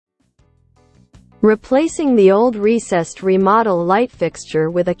Replacing the old recessed remodel light fixture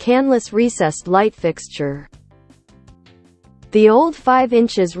with a canless recessed light fixture. The old 5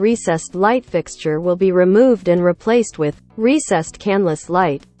 inches recessed light fixture will be removed and replaced with recessed canless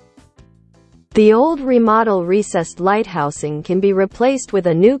light. The old remodel recessed light housing can be replaced with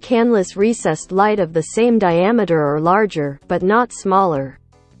a new canless recessed light of the same diameter or larger, but not smaller.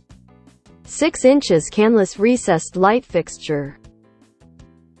 6 inches canless recessed light fixture.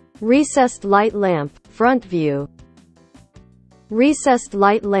 Recessed light lamp, front view. Recessed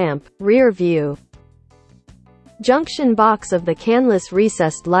light lamp, rear view. Junction box of the canless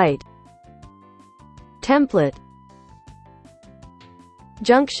recessed light. Template.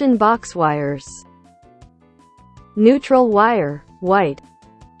 Junction box wires. Neutral wire, white.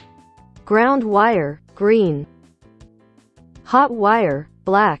 Ground wire, green. Hot wire,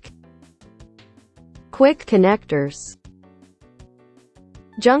 black. Quick connectors.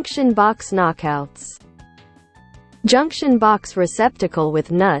 Junction box knockouts. Junction box receptacle with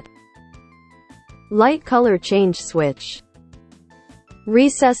nut. Light color change switch.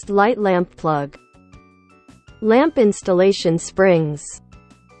 Recessed light lamp plug. Lamp installation springs.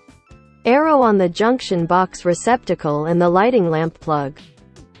 Arrow on the junction box receptacle and the lighting lamp plug.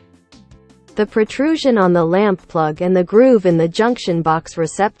 The protrusion on the lamp plug and the groove in the junction box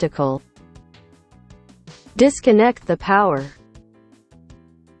receptacle. Disconnect the power.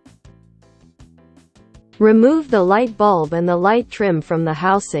 Remove the light bulb and the light trim from the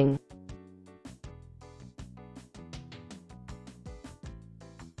housing.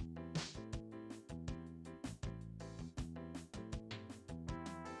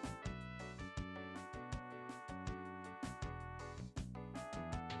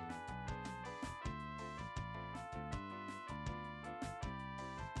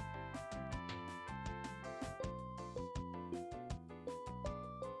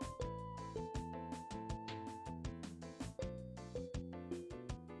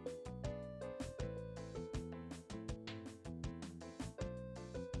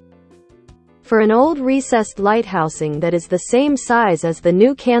 For an old recessed light housing that is the same size as the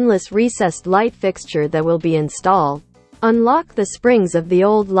new canless recessed light fixture that will be installed, unlock the springs of the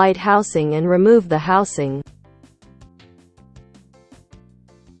old light housing and remove the housing.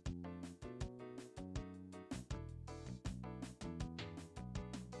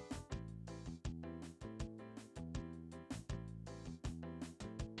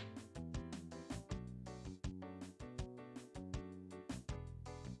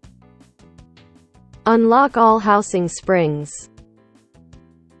 Unlock all housing springs.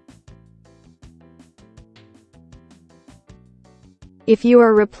 If you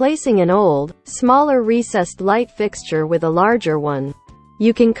are replacing an old, smaller recessed light fixture with a larger one,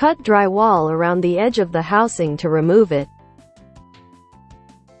 you can cut drywall around the edge of the housing to remove it.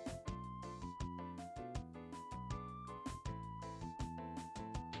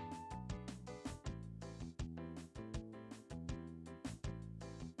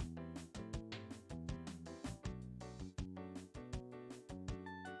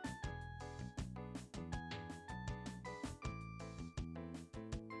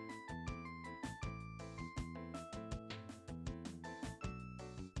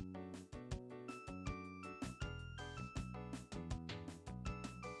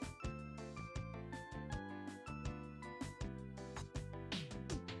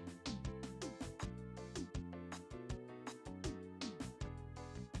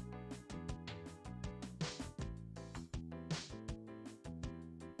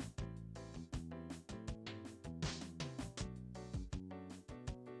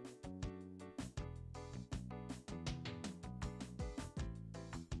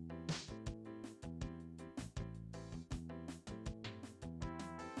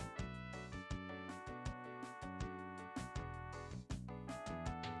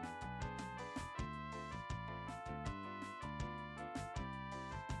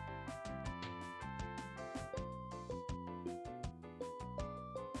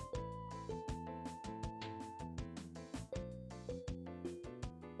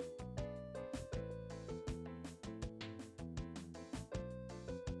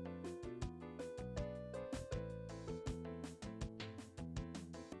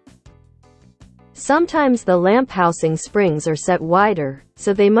 Sometimes the lamp housing springs are set wider,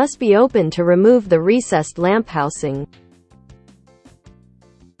 so they must be opened to remove the recessed lamp housing.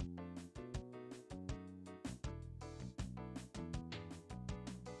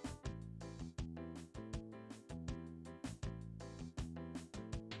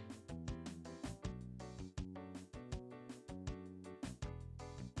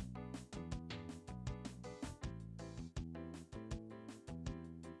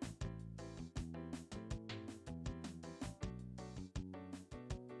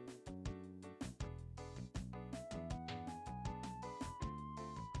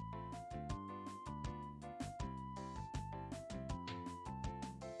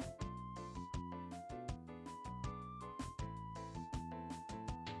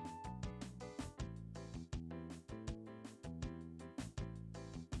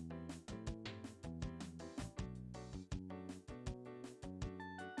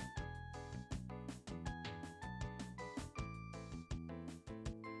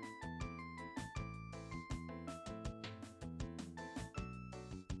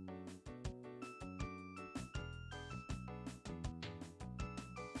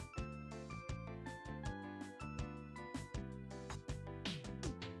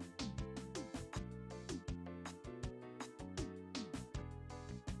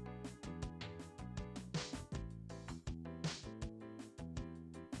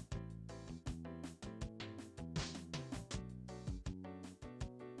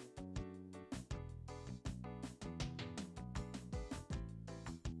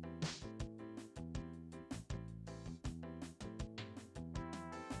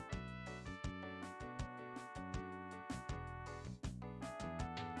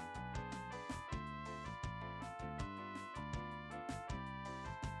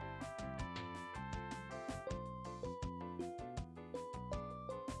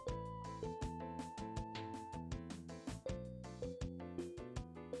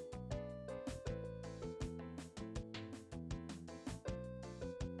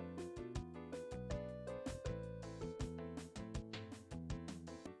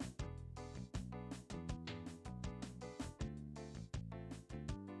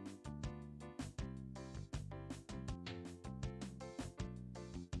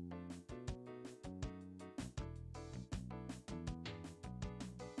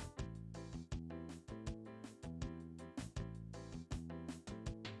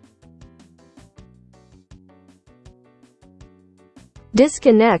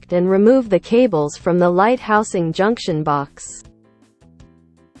 Disconnect and remove the cables from the light housing junction box.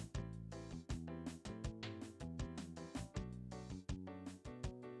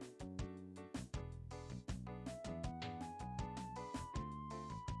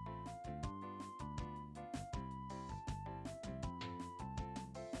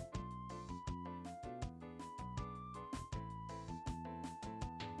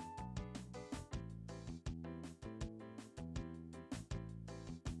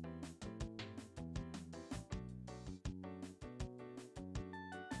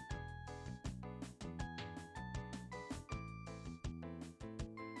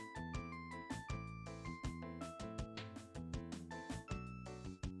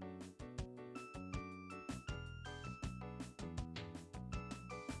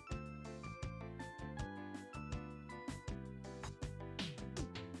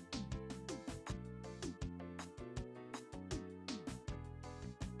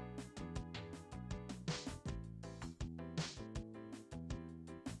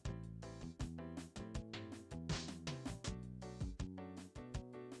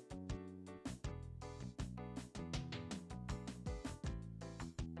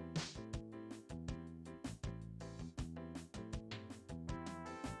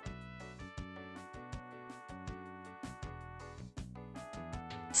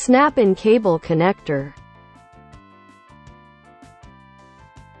 Snap-in cable connector.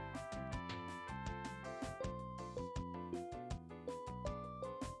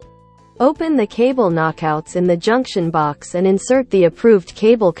 Open the cable knockouts in the junction box and insert the approved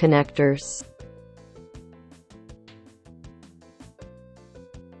cable connectors.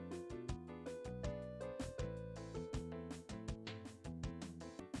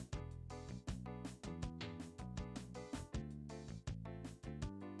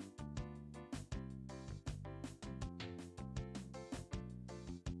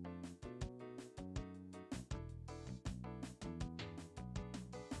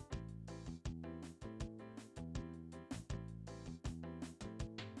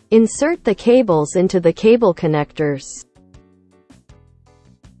 Insert the cables into the cable connectors.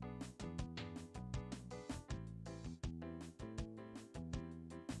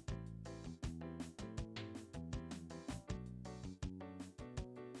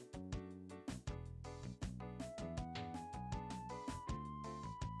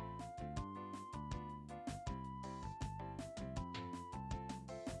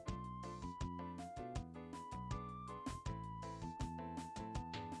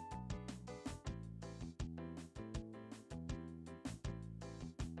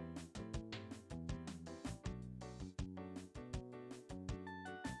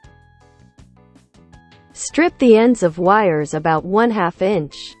 Strip the ends of wires about 1/2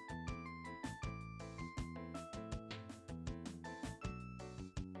 inch.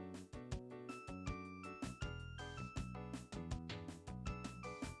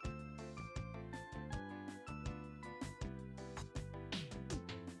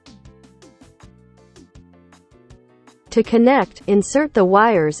 To connect, insert the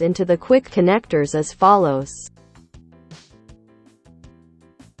wires into the quick connectors as follows.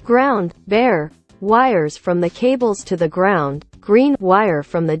 Ground, bare wires from the cables to the ground, green wire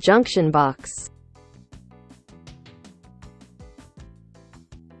from the junction box.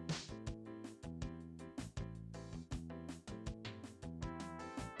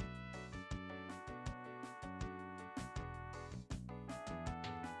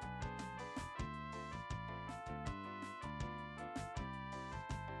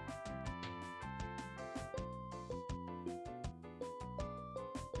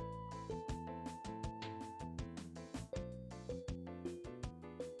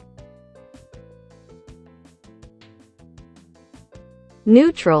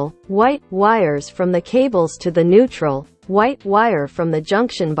 Neutral, white wires from the cables to the neutral, white wire from the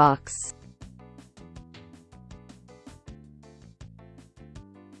junction box.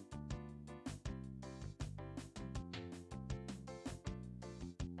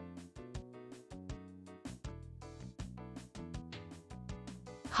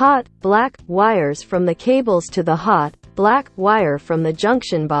 Hot, black wires from the cables to the hot, black wire from the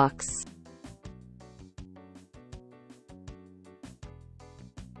junction box.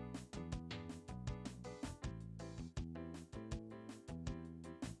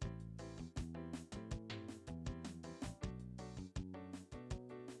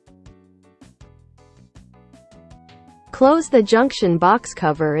 Close the junction box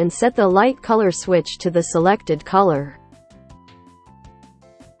cover and set the light color switch to the selected color.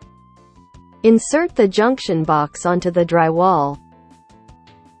 Insert the junction box onto the drywall.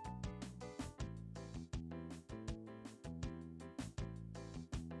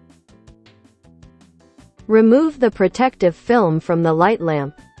 Remove the protective film from the light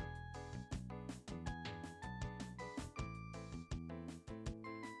lamp.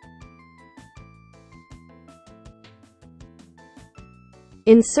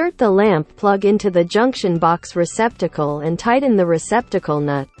 Insert the lamp plug into the junction box receptacle and tighten the receptacle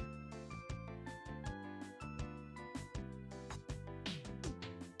nut.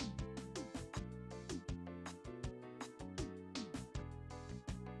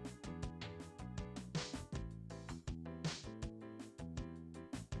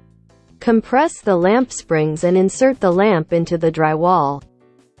 Compress the lamp springs and insert the lamp into the drywall.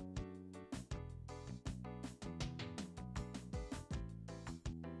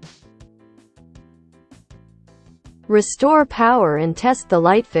 Restore power and test the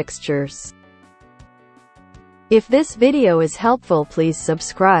light fixtures. If this video is helpful, please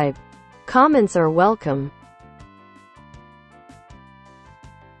subscribe. Comments are welcome.